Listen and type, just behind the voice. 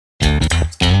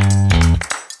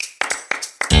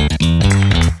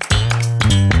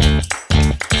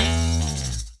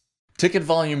Ticket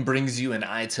Volume brings you an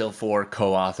ITIL 4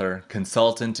 co-author,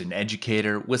 consultant, and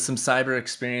educator with some cyber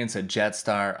experience at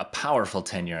Jetstar, a powerful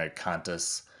tenure at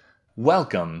Qantas.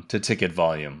 Welcome to Ticket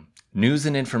Volume, news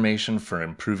and information for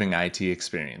improving IT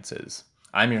experiences.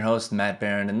 I'm your host, Matt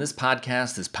Barron, and this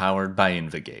podcast is powered by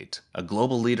Invigate, a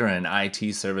global leader in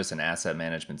IT service and asset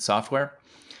management software.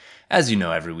 As you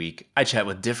know, every week, I chat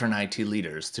with different IT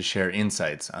leaders to share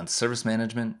insights on service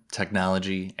management,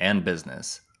 technology, and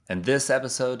business. And this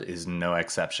episode is no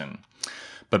exception.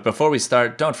 But before we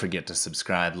start, don't forget to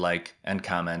subscribe, like, and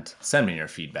comment. Send me your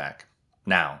feedback.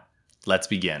 Now, let's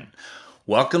begin.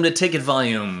 Welcome to Ticket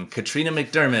Volume, Katrina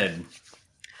Macdermid.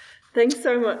 Thanks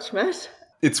so much, Matt.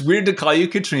 It's weird to call you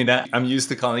Katrina. I'm used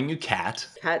to calling you Kat.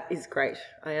 Kat is great.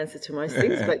 I answer to most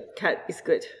things, but Kat is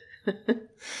good.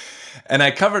 And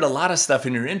I covered a lot of stuff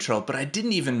in your intro, but I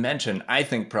didn't even mention, I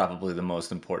think probably the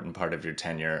most important part of your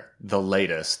tenure, the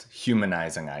latest,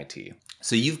 Humanizing IT.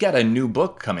 So you've got a new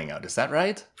book coming out, is that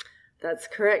right? That's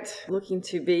correct. Looking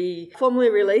to be formally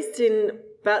released in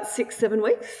about 6-7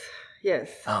 weeks. Yes.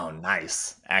 Oh,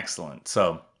 nice. Excellent.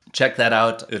 So check that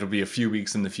out. It'll be a few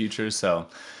weeks in the future, so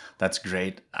that's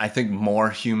great. I think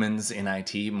more humans in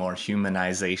IT, more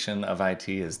humanization of IT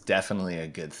is definitely a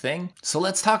good thing. So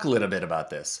let's talk a little bit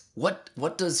about this.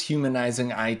 What does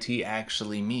humanizing IT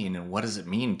actually mean, and what does it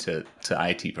mean to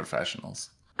IT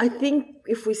professionals? I think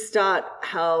if we start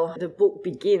how the book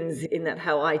begins, in that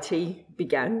how IT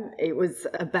began, it was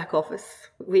a back office.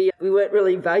 We weren't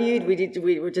really valued. We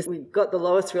got the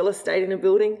lowest real estate in a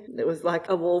building. There was like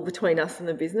a wall between us and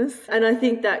the business. And I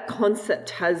think that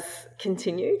concept has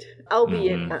continued,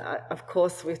 albeit, of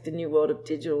course, with the new world of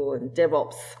digital and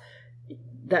DevOps,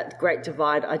 that great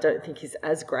divide I don't think is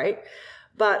as great.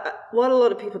 But what a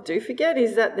lot of people do forget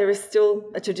is that there is still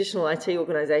a traditional IT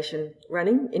organisation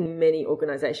running in many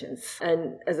organisations.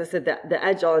 And as I said, the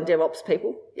agile and DevOps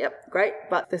people, yep, great.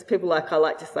 But there's people like, I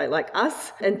like to say, like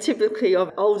us, and typically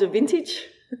of older vintage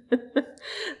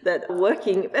that are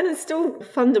working, and it's still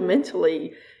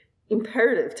fundamentally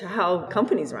imperative to how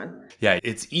companies run. Yeah,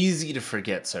 it's easy to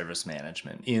forget service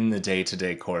management in the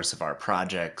day-to-day course of our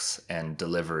projects and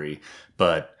delivery.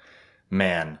 But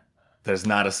man, there's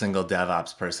not a single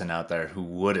DevOps person out there who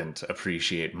wouldn't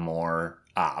appreciate more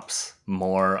ops,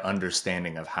 more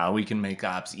understanding of how we can make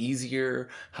ops easier,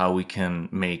 how we can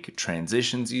make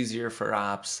transitions easier for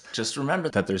ops. Just remember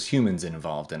that there's humans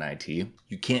involved in IT.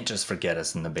 You can't just forget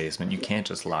us in the basement. You can't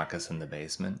just lock us in the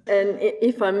basement. And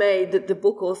if I may, the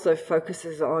book also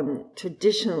focuses on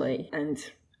traditionally, and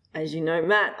as you know,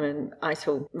 Matt, I'm an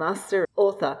ITIL master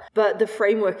author, but the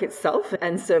framework itself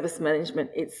and service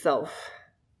management itself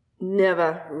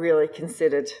never really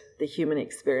considered the human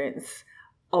experience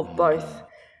of both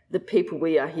the people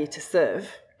we are here to serve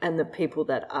and the people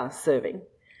that are serving.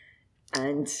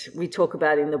 And we talk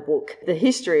about in the book the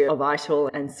history of ITIL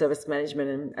and service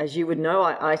management. And as you would know,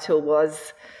 ITIL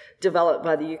was developed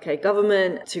by the UK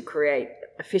government to create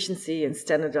efficiency and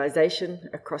standardization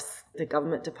across the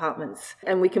government departments.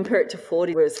 And we compare it to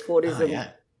Fordism, whereas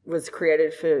Fordism was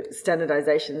created for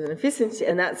standardization and efficiency.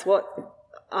 And that's what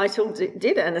ITIL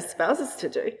did and espouses to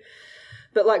do.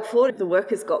 But like Ford, the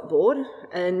workers got bored,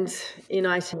 and in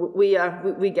ITIL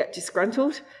we get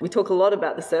disgruntled. We talk a lot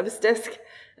about the service desk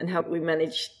and how we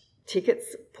manage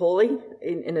tickets poorly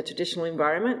in a traditional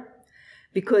environment,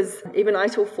 because even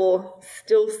ITIL 4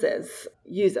 still says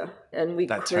user, and we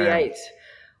create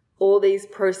all these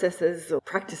processes or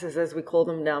practices, as we call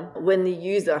them now, when the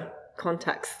user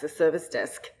contacts the service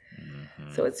desk.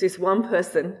 So it's just one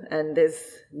person, and there's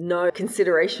no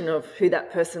consideration of who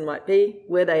that person might be,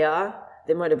 where they are,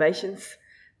 their motivations,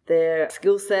 their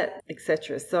skill set,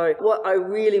 etc. So what I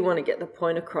really want to get the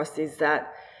point across is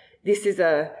that this is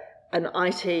an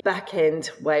IT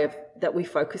back-end way that we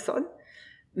focus on,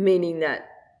 meaning that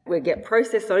we get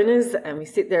process owners and we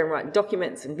sit there and write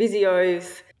documents and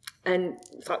Visios, and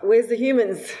it's like, where's the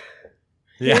humans?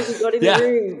 Yeah. Who have you got in the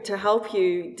room to help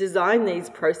you design these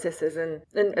processes? And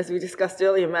as we discussed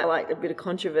earlier, Matt, like a bit of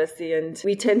controversy, and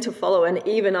we tend to follow, and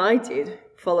even I did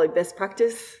follow best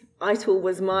practice. ITIL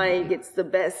was it's the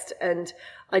best, and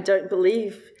I don't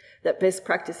believe that best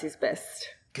practice is best.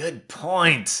 Good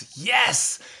point.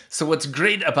 Yes. So what's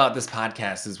great about this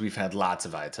podcast is we've had lots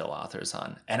of ITIL authors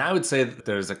on, and I would say that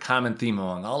there's a common theme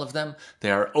among all of them. They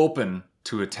are open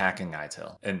to attacking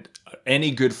ITIL. And any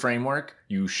good framework,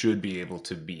 you should be able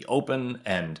to be open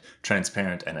and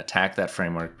transparent and attack that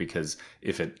framework, because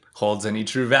if it holds any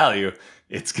true value,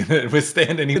 it's going to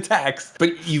withstand any attacks.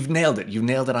 But you've nailed it. You've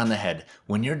nailed it on the head.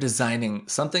 When you're designing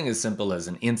something as simple as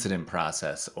an incident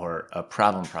process or a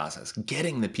problem process,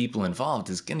 getting the people involved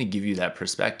is going to give you that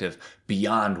perspective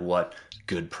beyond what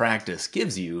good practice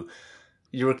gives you.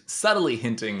 You were subtly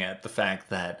hinting at the fact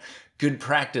that good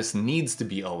practice needs to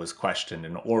be always questioned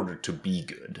in order to be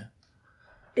good.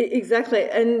 Exactly.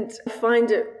 And I find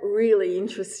it really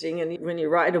interesting. And when you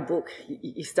write a book,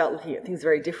 you start looking at things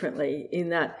very differently in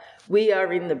that we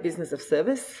are in the business of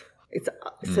service. It's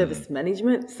service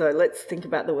management. So let's think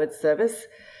about the word service.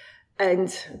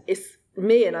 And it's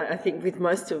me, and I think with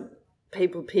most of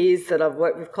people, peers that I've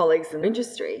worked with, colleagues in the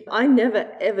industry, I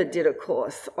never ever did a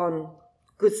course on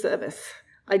good service.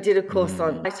 I did a course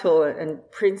on ITIL and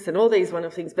Prince and all these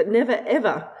wonderful things, but never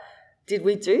ever did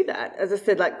we do that. As I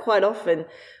said, like quite often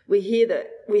we hear that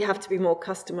we have to be more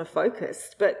customer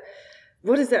focused, but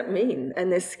what does that mean?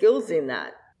 And there's skills in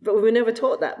that. But we were never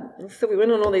taught that. So we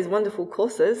went on all these wonderful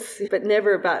courses, but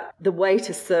never about the way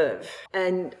to serve.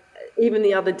 And even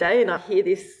the other day, and I hear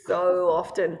this so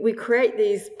often, we create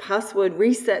these password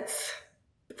resets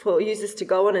for users to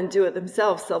go on and do it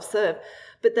themselves, self-serve,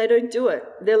 but they don't do it.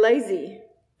 They're lazy.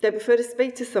 They prefer to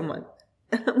speak to someone.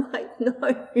 And I'm like,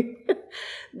 no,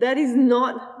 that is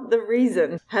not the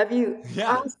reason. Have you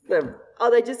asked them?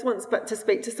 Oh, they just want to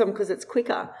speak to someone because it's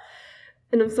quicker.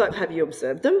 And I'm like, have you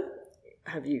observed them?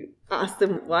 Have you asked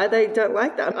them why they don't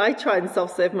like that? I try and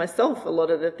self-serve myself a lot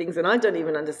of the things and I don't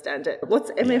even understand it. What's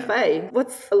MFA? Yeah.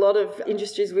 What's a lot of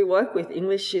industries we work with?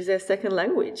 English is their second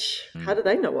language. How do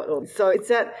they know what all? So it's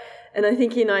that. And I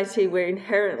think in IT, we're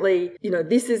inherently,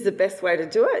 this is the best way to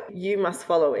do it. You must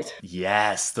follow it.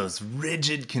 Yes, those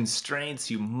rigid constraints.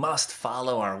 You must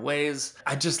follow our ways.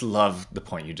 I just love the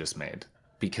point you just made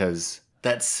because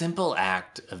that simple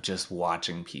act of just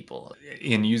watching people.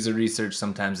 In user research,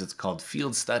 sometimes it's called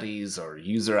field studies or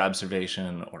user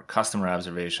observation or customer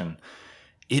observation.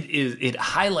 It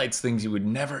highlights things you would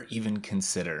never even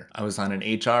consider. I was on an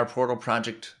HR portal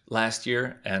project last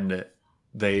year and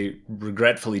they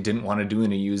regretfully didn't want to do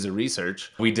any user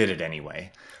research. We did it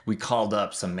anyway. We called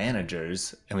up some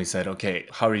managers and we said, okay,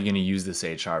 how are you going to use this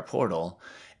HR portal?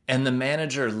 And the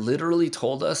manager literally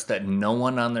told us that no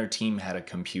one on their team had a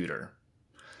computer.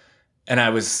 And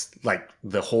I was like,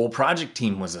 the whole project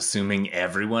team was assuming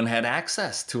everyone had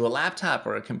access to a laptop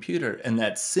or a computer. And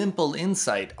that simple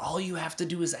insight, all you have to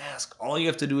do is ask, all you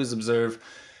have to do is observe.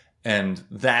 And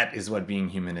that is what being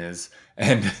human is.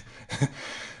 And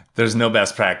there's no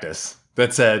best practice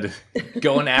that said,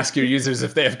 go and ask your users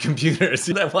if they have computers.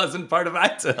 That wasn't part of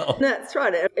ITIL. That's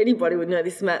right. Anybody would know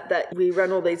this, Matt, that we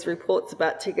run all these reports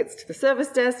about tickets to the service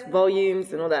desk,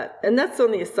 volumes and all that. And that's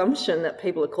on the assumption that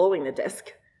people are calling the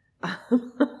desk.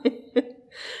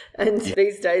 And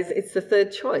these days it's the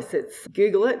third choice. It's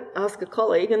Google it, ask a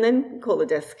colleague, and then call the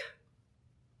desk.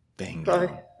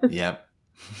 Bingo. Yep.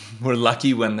 We're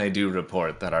lucky when they do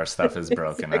report that our stuff is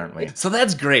broken, aren't we? So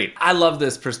that's great. I love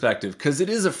this perspective because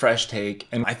it is a fresh take.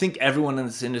 And I think everyone in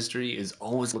this industry is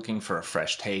always looking for a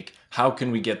fresh take. How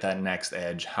can we get that next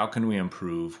edge? How can we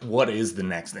improve? What is the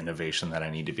next innovation that I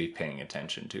need to be paying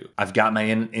attention to? I've got my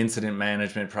incident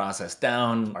management process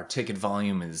down. Our ticket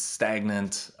volume is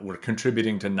stagnant. We're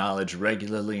contributing to knowledge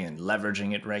regularly and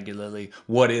leveraging it regularly.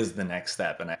 What is the next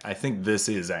step? And I think this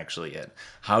is actually it.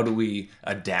 How do we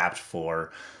adapt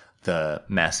for the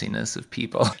messiness of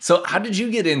people? So how did you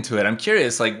get into it? I'm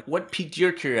curious, what piqued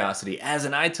your curiosity as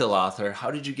an ITIL author? How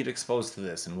did you get exposed to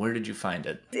this and where did you find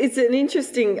it? It's an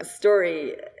interesting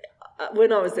story.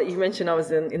 When you mentioned I was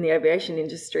in the aviation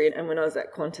industry, and when I was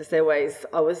at Qantas Airways,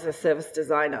 I was a service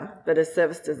designer, but a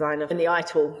service designer in the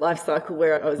ITIL life cycle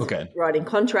where I was writing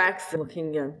contracts,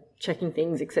 looking, checking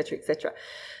things, etc., etc.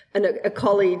 And a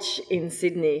college in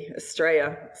Sydney,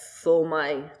 Australia, saw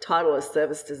my title as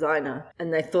service designer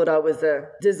and they thought I was a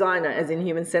designer, as in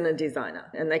human-centered designer.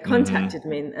 And they contacted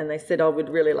me and they said, I would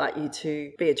really like you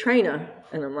to be a trainer.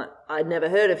 And I'm like, I'd never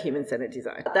heard of human-centered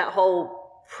design. That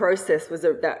whole process was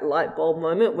that light bulb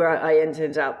moment where I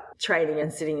ended up training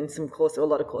and sitting in a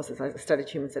lot of courses. I studied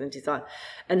human-centered design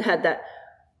and had that,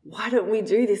 why don't we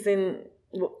do this in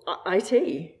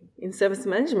IT? In service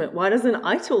management, why doesn't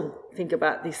ITIL think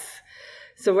about this?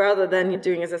 So rather than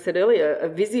doing, as I said earlier, a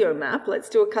Visio map, let's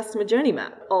do a customer journey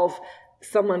map of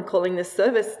someone calling the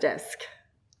service desk.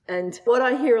 And what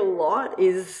I hear a lot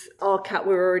is, oh, Kat,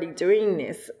 we're already doing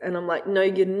this. And I'm like, no,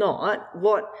 you're not.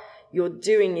 What you're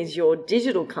doing is your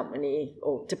digital company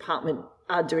or department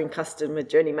are doing customer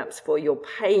journey maps for your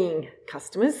paying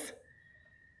customers.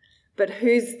 But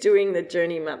who's doing the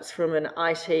journey maps from an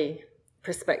IT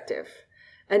perspective?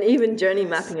 And even journey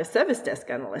mapping a service desk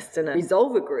analyst and a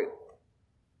resolver group.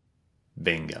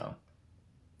 Bingo.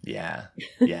 Yeah.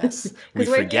 Yes. We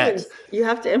forget. Humans. You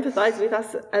have to empathize with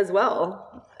us as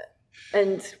well.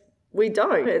 And we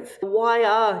don't. It's why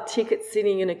are tickets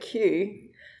sitting in a queue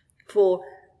for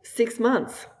 6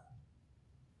 months?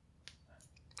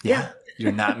 Yeah.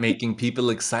 You're not making people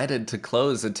excited to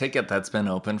close a ticket that's been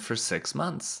open for 6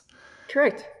 months.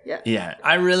 Correct. Yeah. Yeah,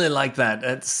 I really like that.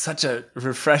 It's such a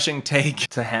refreshing take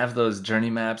to have those journey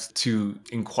maps, to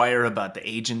inquire about the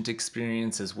agent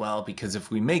experience as well, because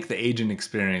if we make the agent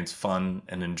experience fun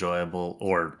and enjoyable,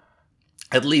 or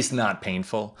at least not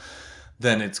painful,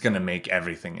 then it's going to make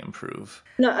everything improve.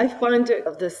 No, I find it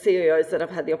of the CEOs that I've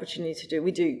had the opportunity to do,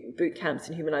 we do boot camps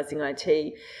in humanizing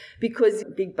IT, because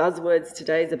big buzzwords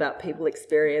today is about people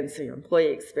experience or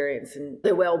employee experience and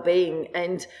their well-being.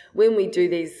 And when we do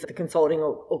these consulting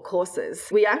or courses,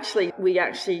 we actually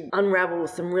unravel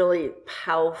some really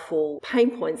powerful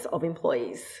pain points of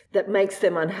employees that makes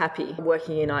them unhappy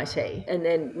working in IT. And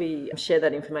then we share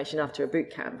that information after a boot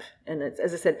camp. And it's,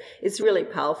 as I said, it's really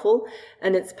powerful.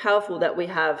 And it's powerful that we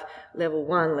have level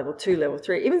 1, level 2, level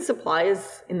 3, even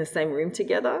suppliers in the same room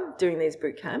together doing these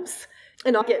boot camps.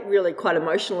 And I get really quite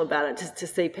emotional about it, just to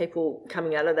see people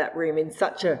coming out of that room in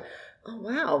such a, oh,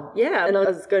 wow, yeah. And I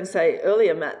was going to say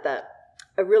earlier, Matt, that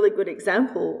a really good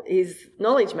example is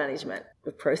knowledge management.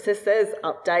 The process says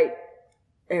update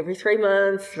every 3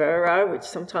 months, which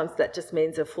sometimes that just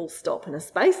means a full stop and a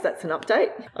space. That's an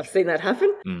update. I've seen that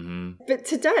happen. Mm-hmm. But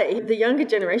today, the younger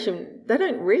generation, they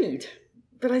don't read.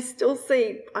 But I still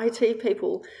see IT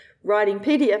people writing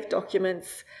PDF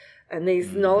documents, and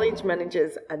these knowledge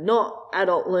managers are not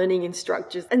adult learning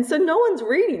instructors. And so no one's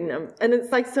reading them. And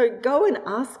it's like, so go and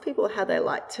ask people how they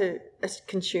like to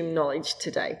consume knowledge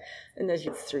today. And as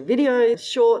it's through videos,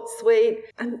 short, sweet.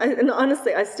 And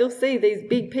honestly, I still see these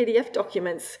big PDF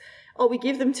documents. Oh, we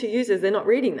give them to users. They're not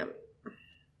reading them.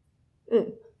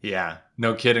 Yeah,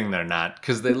 no kidding, they're not,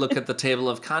 because they look at the table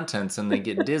of contents and they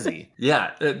get dizzy.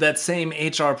 Yeah, that same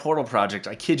HR portal project,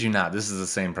 I kid you not, this is the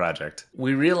same project.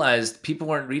 We realized people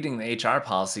weren't reading the HR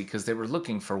policy because they were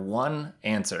looking for one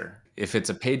answer. If it's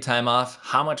a paid time off,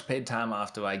 how much paid time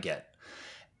off do I get?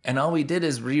 And all we did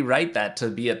is rewrite that to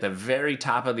be at the very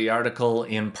top of the article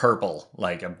in purple,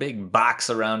 like a big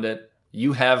box around it.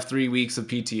 You have 3 weeks of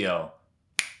PTO.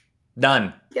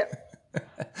 Done. Yep.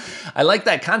 I like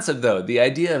that concept, though. The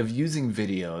idea of using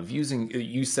video, of using,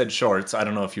 you said shorts. I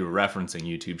don't know if you were referencing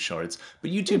YouTube Shorts,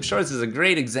 but YouTube Shorts is a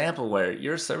great example where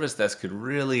your service desk could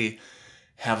really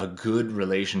have a good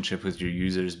relationship with your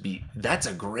users. That's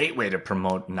a great way to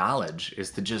promote knowledge, is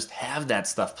to just have that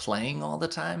stuff playing all the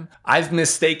time. I've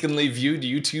mistakenly viewed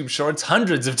YouTube Shorts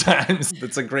hundreds of times.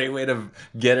 That's a great way to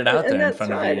get it out there in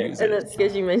front of your users. And that's,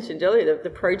 as you mentioned earlier, the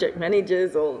project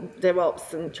managers or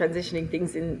DevOps and transitioning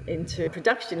things into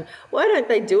production. Why don't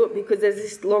they do it? Because there's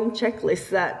this long checklist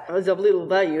that is of little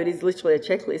value. It is literally a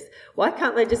checklist. Why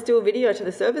can't they just do a video to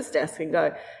the service desk and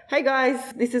go, hey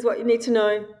guys, this is what you need to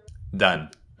know. Done.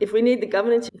 If we need the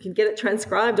governance, you can get it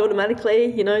transcribed automatically,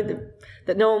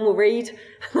 that no one will read.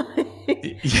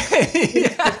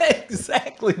 Yeah,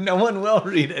 exactly. No one will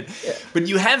read it. Yeah. But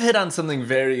you have hit on something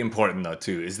very important, though,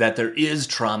 too, is that there is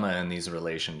trauma in these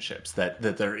relationships, that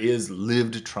there is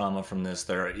lived trauma from this.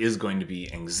 There is going to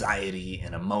be anxiety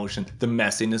and emotion, the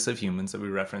messiness of humans that we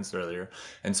referenced earlier.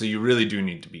 And so you really do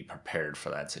need to be prepared for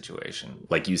that situation.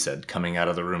 Like you said, coming out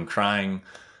of the room crying,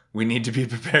 we need to be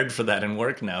prepared for that in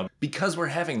work now, because we're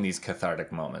having these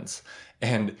cathartic moments.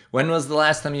 And when was the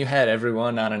last time you had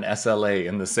everyone on an SLA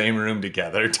in the same room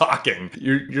together talking?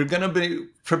 You're going to be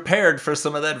prepared for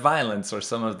some of that violence or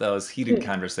some of those heated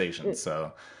conversations.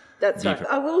 So that's right.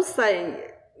 I will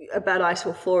say about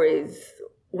ITIL 4 is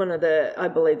one of I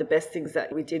believe the best things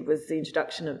that we did was the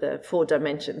introduction of the 4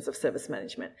 dimensions of service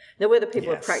management. Now, whether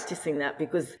people are practicing that,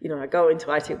 because, I go into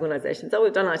IT organizations,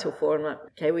 we've done ITIL 4, and I'm like,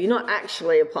 okay, well, you're not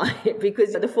actually applying it,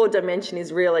 because the 4 dimension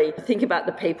is really think about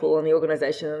the people and the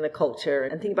organization and the culture,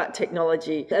 and think about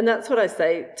technology. And that's what I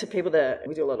say to people that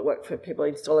we do a lot of work for people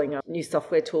installing new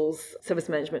software tools, service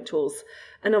management tools.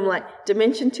 And I'm like,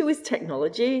 dimension 2 is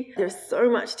technology. There's so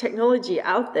much technology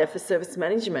out there for service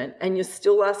management, and you're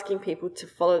still asking people to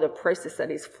follow the process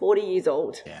that is 40 years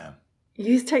old. Yeah.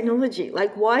 Use technology.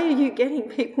 Like, why are you getting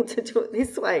people to do it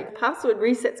this way? Password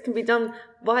resets can be done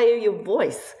via your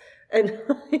voice. And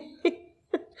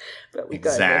but we go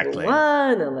level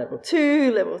 1 and level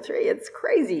 2, level 3. It's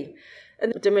crazy.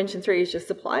 And dimension 3 is your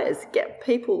suppliers. Get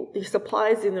your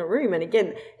suppliers in the room, and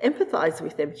again, empathize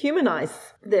with them,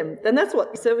 humanize them. And that's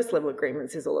what service level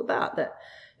agreements is all about, that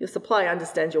your supplier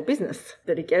understands your business.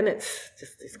 But again, it's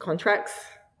just these contracts,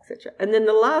 etc. And then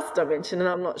the last dimension, and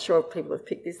I'm not sure if people have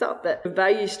picked this up, but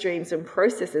value streams and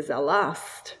processes are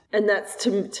last. And that's,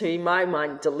 to my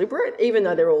mind, deliberate, even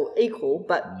though they're all equal,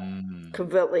 but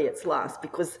covertly it's last,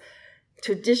 because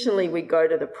traditionally, we go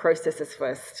to the processes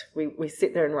first. We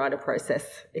sit there and write a process,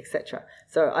 etc.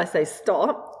 So I say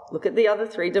stop, look at the other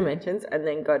 3 dimensions, and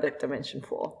then go to dimension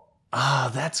 4.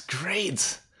 Ah, that's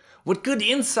great. What good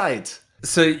insight.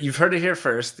 So you've heard it here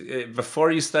first.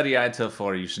 Before you study ITIL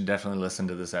 4, you should definitely listen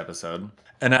to this episode.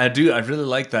 And I really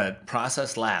like that.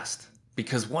 Process last.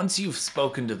 Because once you've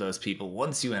spoken to those people,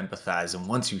 once you empathize, and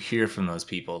once you hear from those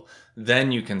people,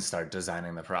 then you can start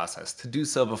designing the process. To do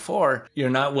so before, you're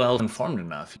not well informed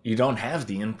enough. You don't have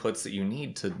the inputs that you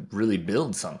need to really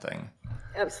build something.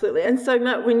 Absolutely. And so,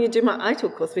 Matt, when you do my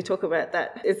ITIL course, we talk about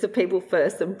that. It's the people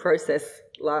first and process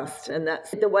last. And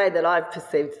that's the way that I've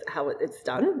perceived how it's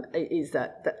done, is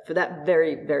that for that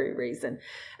very, very reason.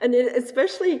 And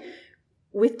especially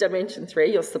with Dimension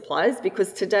 3, your suppliers,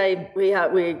 because today we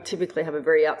typically have a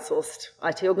very outsourced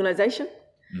IT organisation,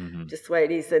 just the way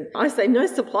it is. And I say no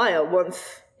supplier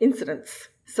wants incidents.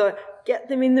 So get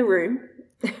them in the room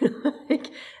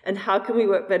and how can we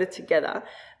work better together?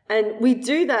 And we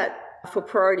do that for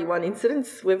priority 1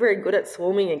 incidents. We're very good at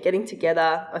swarming and getting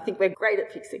together. I think we're great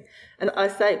at fixing. And I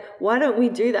say, why don't we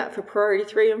do that for priority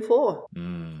 3 and 4?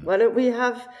 Why don't we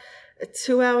have a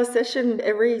 2-hour session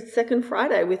every second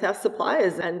Friday with our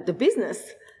suppliers and the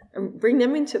business, and bring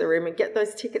them into the room and get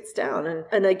those tickets down.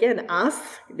 And again, ask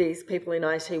these people in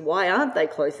IT, why aren't they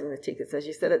closing the tickets? As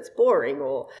you said, it's boring,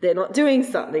 or they're not doing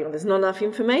something, or there's not enough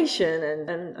information.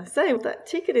 And I say, that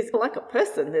ticket is like a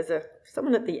person. There's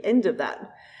someone at the end of that.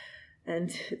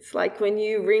 And it's like when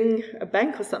you ring a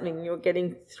bank or something, you're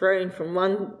getting thrown from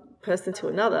one person to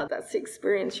another. That's the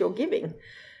experience you're giving.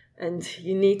 And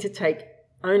you need to take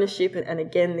ownership. And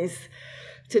again, this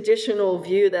traditional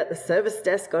view that the service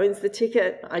desk owns the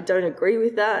ticket, I don't agree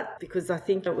with that, because I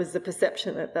think it was the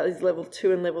perception that those level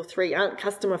 2 and level 3 aren't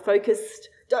customer focused.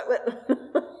 Don't let them.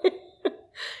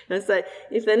 I say,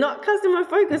 if they're not customer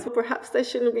focused, perhaps they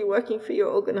shouldn't be working for your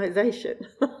organization.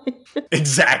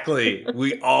 Exactly.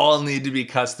 We all need to be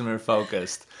customer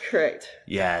focused. Correct.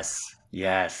 Yes.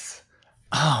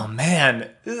 Oh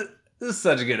man, this is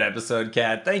such a good episode,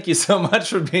 Kat. Thank you so much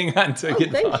for being on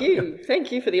Ticket Volume.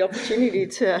 Thank you for the opportunity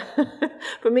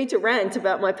for me to rant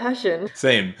about my passion.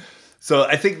 Same. So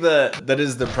I think that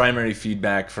is the primary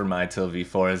feedback for my ITIL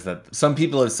V4, is that some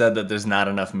people have said that there's not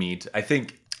enough meat. I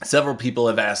think several people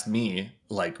have asked me,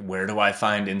 like, where do I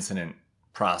find incident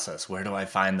process? Where do I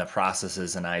find the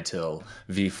processes in ITIL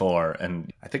V4?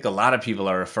 And I think a lot of people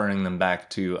are referring them back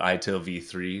to ITIL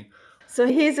V3. So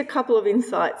here's a couple of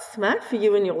insights, Matt, for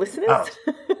you and your listeners.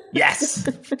 Oh, yes.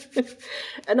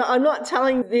 And I'm not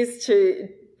telling this to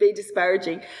be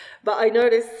disparaging, but I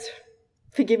noticed,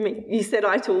 forgive me, you said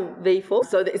ITIL V4,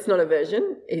 so it's not a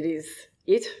version, it is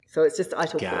it. So it's just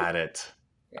ITIL 4. Got it.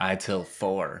 Yeah. ITIL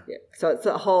 4. Yeah. So it's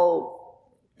a whole,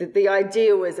 the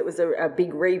idea was it was a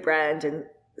big rebrand, and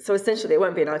so essentially it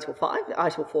won't be an ITIL 5,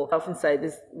 ITIL 4. I often say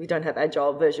we don't have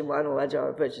Agile version 1 or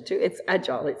Agile version 2. It's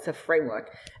Agile, it's a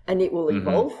framework, and it will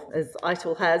evolve as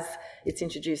ITIL has. It's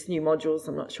introduced new modules.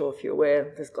 I'm not sure if you're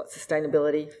aware. There's got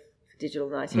sustainability for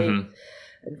digital and IT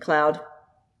and cloud,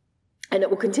 and it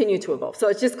will continue to evolve. So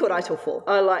it's just called ITIL 4.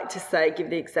 I like to say, give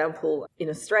the example, in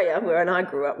Australia, where I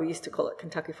grew up, we used to call it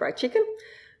Kentucky Fried Chicken.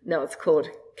 Now it's called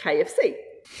KFC.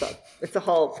 So it's a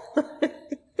whole...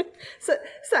 So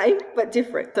same but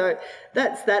different. So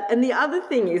that's that. And the other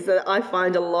thing is that I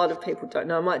find a lot of people don't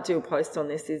know, I might do a post on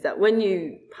this, is that when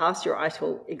you pass your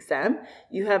ITIL exam,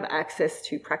 you have access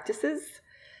to practices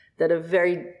that are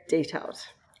very detailed.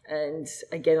 And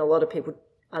again, a lot of people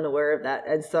aren't aware of that.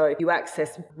 And so you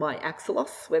access my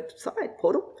Axelos website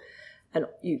portal, and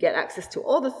you get access to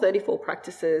all the 34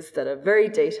 practices that are very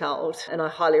detailed. And I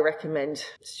highly recommend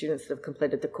students that have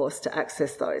completed the course to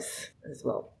access those as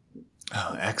well.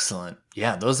 Oh, excellent.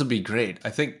 Yeah, those would be great.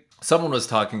 I think someone was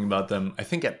talking about them, I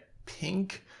think at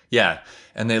Pink. Yeah,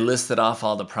 and they listed off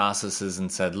all the processes and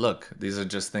said, look, these are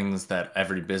just things that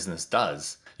every business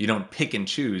does. You don't pick and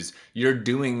choose. You're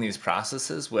doing these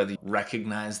processes, whether you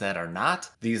recognize that or not.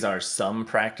 These are some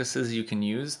practices you can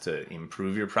use to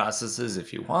improve your processes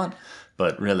if you want,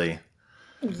 but really...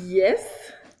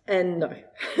 Yes and no.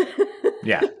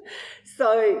 Yeah.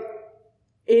 So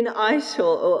in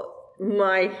ITIL...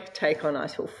 My take on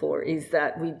ITIL 4 is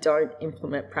that we don't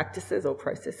implement practices or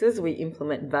processes, we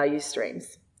implement value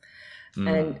streams.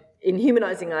 And in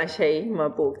Humanising IT, my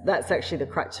book, that's actually the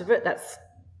crux of it.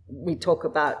 We talk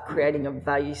about creating a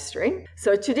value stream.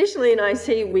 So traditionally in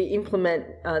IT, we implement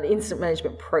the incident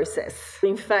management process.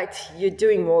 In fact, you're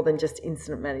doing more than just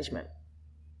incident management.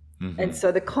 And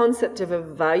so the concept of a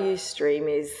value stream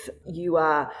is you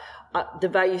are... the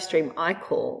value stream I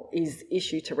call is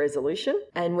issue to resolution.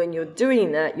 And when you're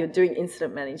doing that, you're doing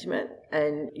incident management,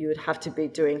 and you would have to be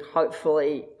doing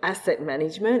hopefully asset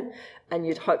management, and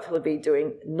you'd hopefully be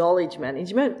doing knowledge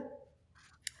management.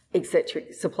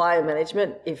 etc., supplier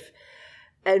management.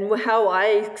 And how I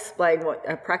explain what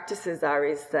our practices are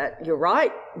is that you're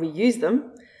right, we use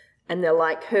them, and they're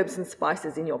like herbs and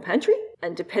spices in your pantry.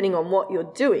 And depending on what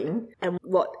you're doing and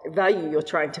what value you're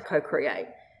trying to co-create,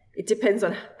 it depends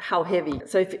on how heavy.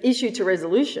 So if issue to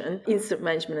resolution, incident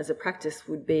management as a practice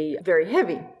would be very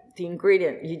heavy. The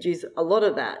ingredient, you'd use a lot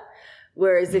of that.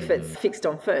 Whereas if it's fixed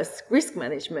on first, risk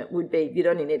management would be you'd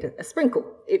only need a sprinkle,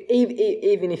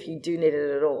 even if you do need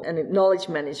it at all. And knowledge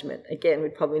management, again,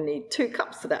 we'd probably need 2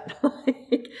 cups of that.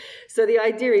 So the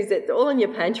idea is that they're all in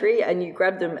your pantry and you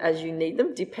grab them as you need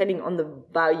them, depending on the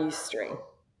value stream.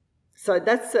 So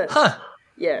that's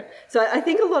yeah. So I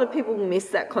think a lot of people miss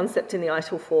that concept in the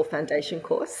ITIL 4 foundation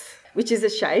course, which is a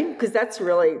shame because that's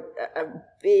really a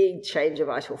big change of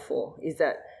ITIL 4 is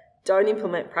that don't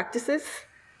implement practices,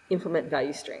 implement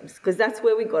value streams, because that's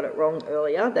where we got it wrong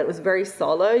earlier. That was very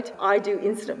siloed. I do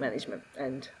incident management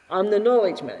and I'm the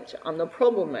knowledge manager. I'm the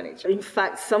problem manager. In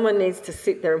fact, someone needs to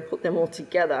sit there and put them all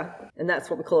together. And that's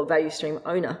what we call a value stream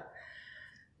owner,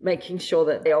 making sure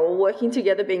that they are all working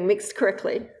together, being mixed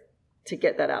correctly to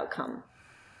get that outcome.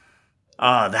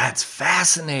 Oh, that's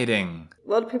fascinating.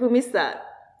 A lot of people miss that,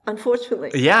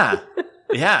 unfortunately. Yeah.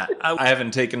 Yeah, I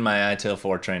haven't taken my ITIL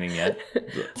 4 training yet.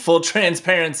 Full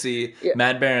transparency, yeah.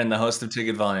 Matt Barron, the host of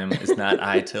Ticket Volume, is not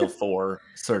ITIL 4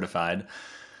 certified.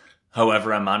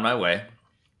 However, I'm on my way.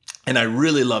 And I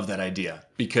really love that idea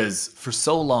because for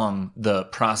so long, the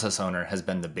process owner has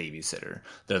been the babysitter.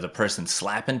 They're the person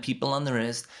slapping people on the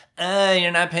wrist.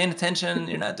 You're not paying attention.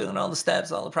 You're not doing all the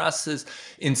steps, all the processes.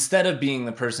 Instead of being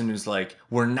the person who's like,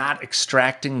 we're not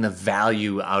extracting the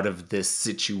value out of this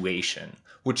situation,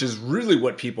 which is really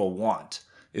what people want,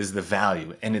 is the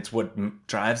value. And it's what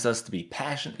drives us to be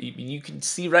passionate. You can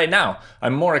see right now,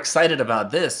 I'm more excited about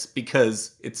this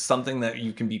because it's something that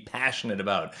you can be passionate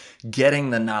about. Getting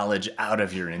the knowledge out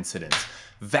of your incidents,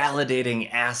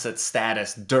 validating asset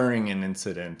status during an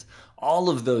incident, all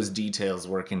of those details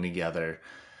working together.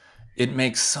 It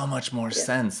makes so much more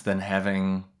sense than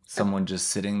having someone just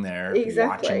sitting there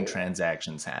watching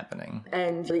transactions happening.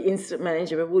 And the incident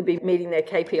manager would be meeting their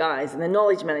KPIs and the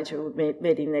knowledge manager would be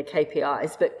meeting their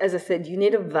KPIs. But as I said, you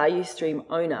need a value stream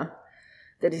owner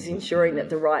that is ensuring that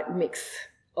the right mix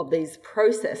of these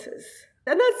processes.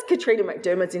 And that's Katrina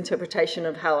Macdermid's interpretation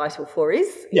of how ITIL 4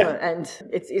 is. Yeah. And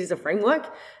it is a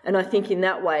framework. And I think in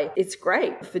that way, it's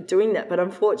great for doing that. But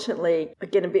unfortunately,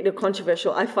 again, a bit of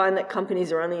controversial, I find that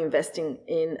companies are only investing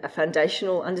in a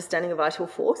foundational understanding of ITIL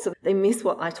 4. So they miss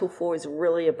what ITIL 4 is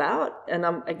really about. And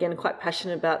I'm, again, quite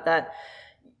passionate about that.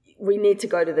 We need to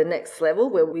go to the next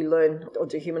level where we learn, or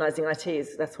do humanizing IT,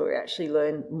 that's where we actually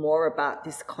learn more about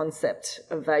this concept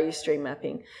of value stream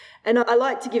mapping. And I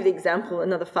like to give the example,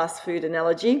 another fast food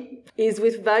analogy, is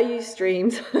with value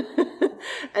streams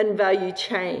and value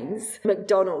chains.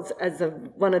 McDonald's, as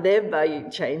one of their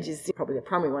value chains, is probably the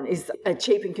primary one, is a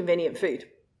cheap and convenient food.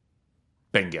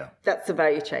 Bingo. That's the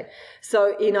value chain.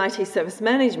 So in IT service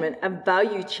management, a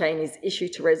value chain is issue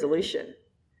to resolution.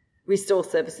 Restore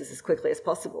services as quickly as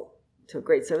possible to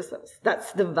agreed service levels.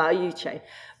 That's the value chain.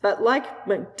 But like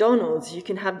McDonald's, you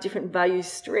can have different value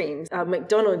streams.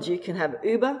 McDonald's, you can have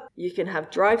Uber, you can have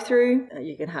drive-through,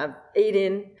 you can have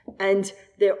eat-in, and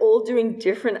they're all doing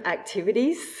different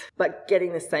activities, but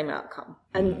getting the same outcome.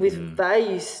 And with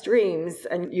value streams,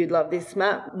 and you'd love this,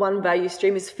 Matt, one value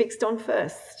stream is fixed on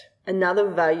first. Another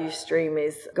value stream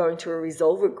is going to a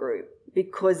resolver group.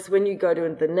 Because when you go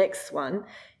to the next one,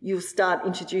 you'll start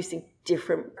introducing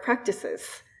different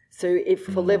practices. So if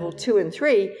for level 2 and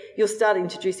 3, you'll start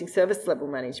introducing service level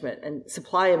management and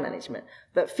supplier management.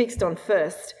 But fixed on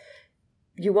first,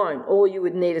 you won't. All you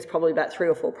would need is probably about 3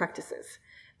 or 4 practices.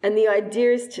 And the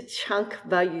idea is to chunk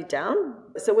value down.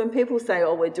 So when people say,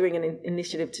 oh, we're doing an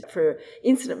initiative for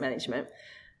incident management,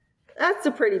 that's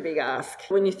a pretty big ask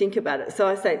when you think about it. So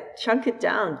I say, chunk it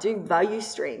down, do value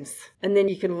streams. And then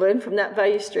you can learn from that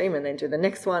value stream and then do the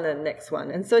next one and next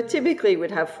one. And so typically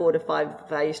we'd have 4 to 5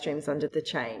 value streams under the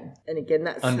chain. And again,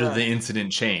 that's... Under the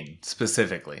incident chain,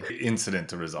 specifically. Incident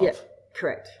to resolve. Yeah,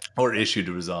 correct. Or issue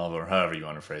to resolve, or however you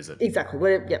want to phrase it. Exactly.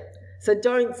 Whatever, yeah. So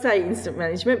don't say incident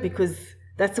management because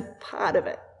that's a part of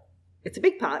it. It's a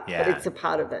big part, but it's a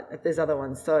part of it. There's other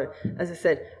ones. So, as I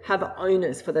said, have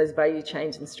owners for those value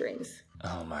chains and streams.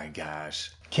 Oh, my gosh.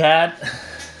 Kat,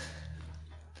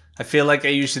 I feel like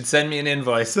you should send me an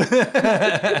invoice.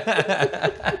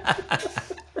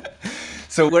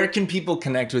 So where can people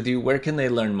connect with you? Where can they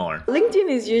learn more? LinkedIn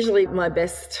is usually my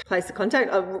best place to contact.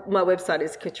 My website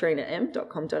is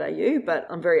katrinam.com.au, but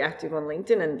I'm very active on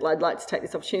LinkedIn, and I'd like to take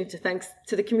this opportunity to thanks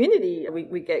to the community.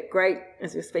 We get great,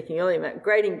 as we were speaking earlier, Matt,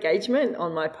 great engagement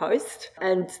on my post,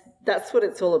 and that's what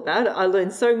it's all about. I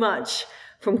learn so much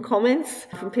from comments,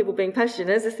 from people being passionate.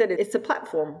 As I said, it's a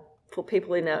platform for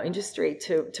people in our industry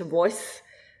to voice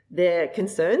their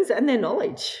concerns and their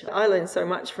knowledge. I learn so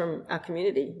much from our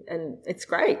community, and it's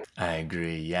great. I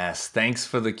agree. Yes. Thanks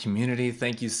for the community.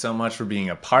 Thank you so much for being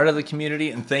a part of the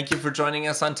community, and thank you for joining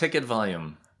us on Ticket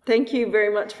Volume. Thank you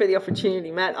very much for the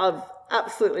opportunity, Matt. I've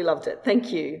absolutely loved it.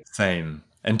 Thank you. Same.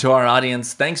 And to our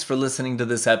audience, thanks for listening to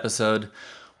this episode.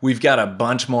 We've got a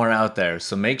bunch more out there,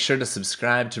 so make sure to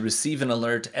subscribe to receive an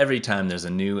alert every time there's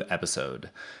a new episode.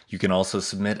 You can also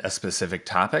submit a specific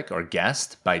topic or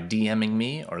guest by DMing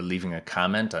me or leaving a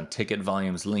comment on Ticket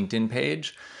Volume's LinkedIn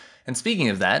page. And speaking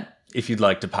of that, if you'd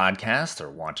like to podcast or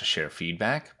want to share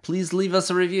feedback, please leave us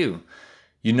a review.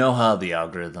 You know how the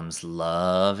algorithms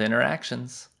love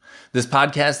interactions. This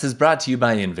podcast is brought to you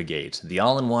by Invigate, the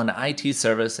all-in-one IT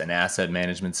service and asset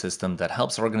management system that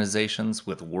helps organizations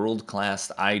with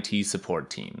world-class IT support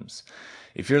teams.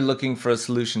 If you're looking for a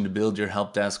solution to build your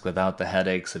help desk without the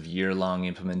headaches of year-long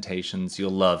implementations,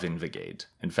 you'll love Invigate.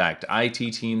 In fact,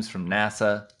 IT teams from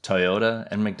NASA, Toyota,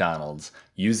 and McDonald's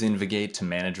use Invigate to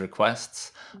manage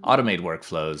requests, automate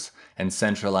workflows, and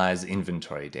centralize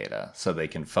inventory data so they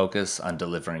can focus on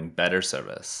delivering better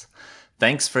service.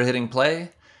 Thanks for hitting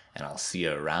play, and I'll see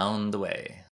you around the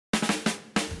way.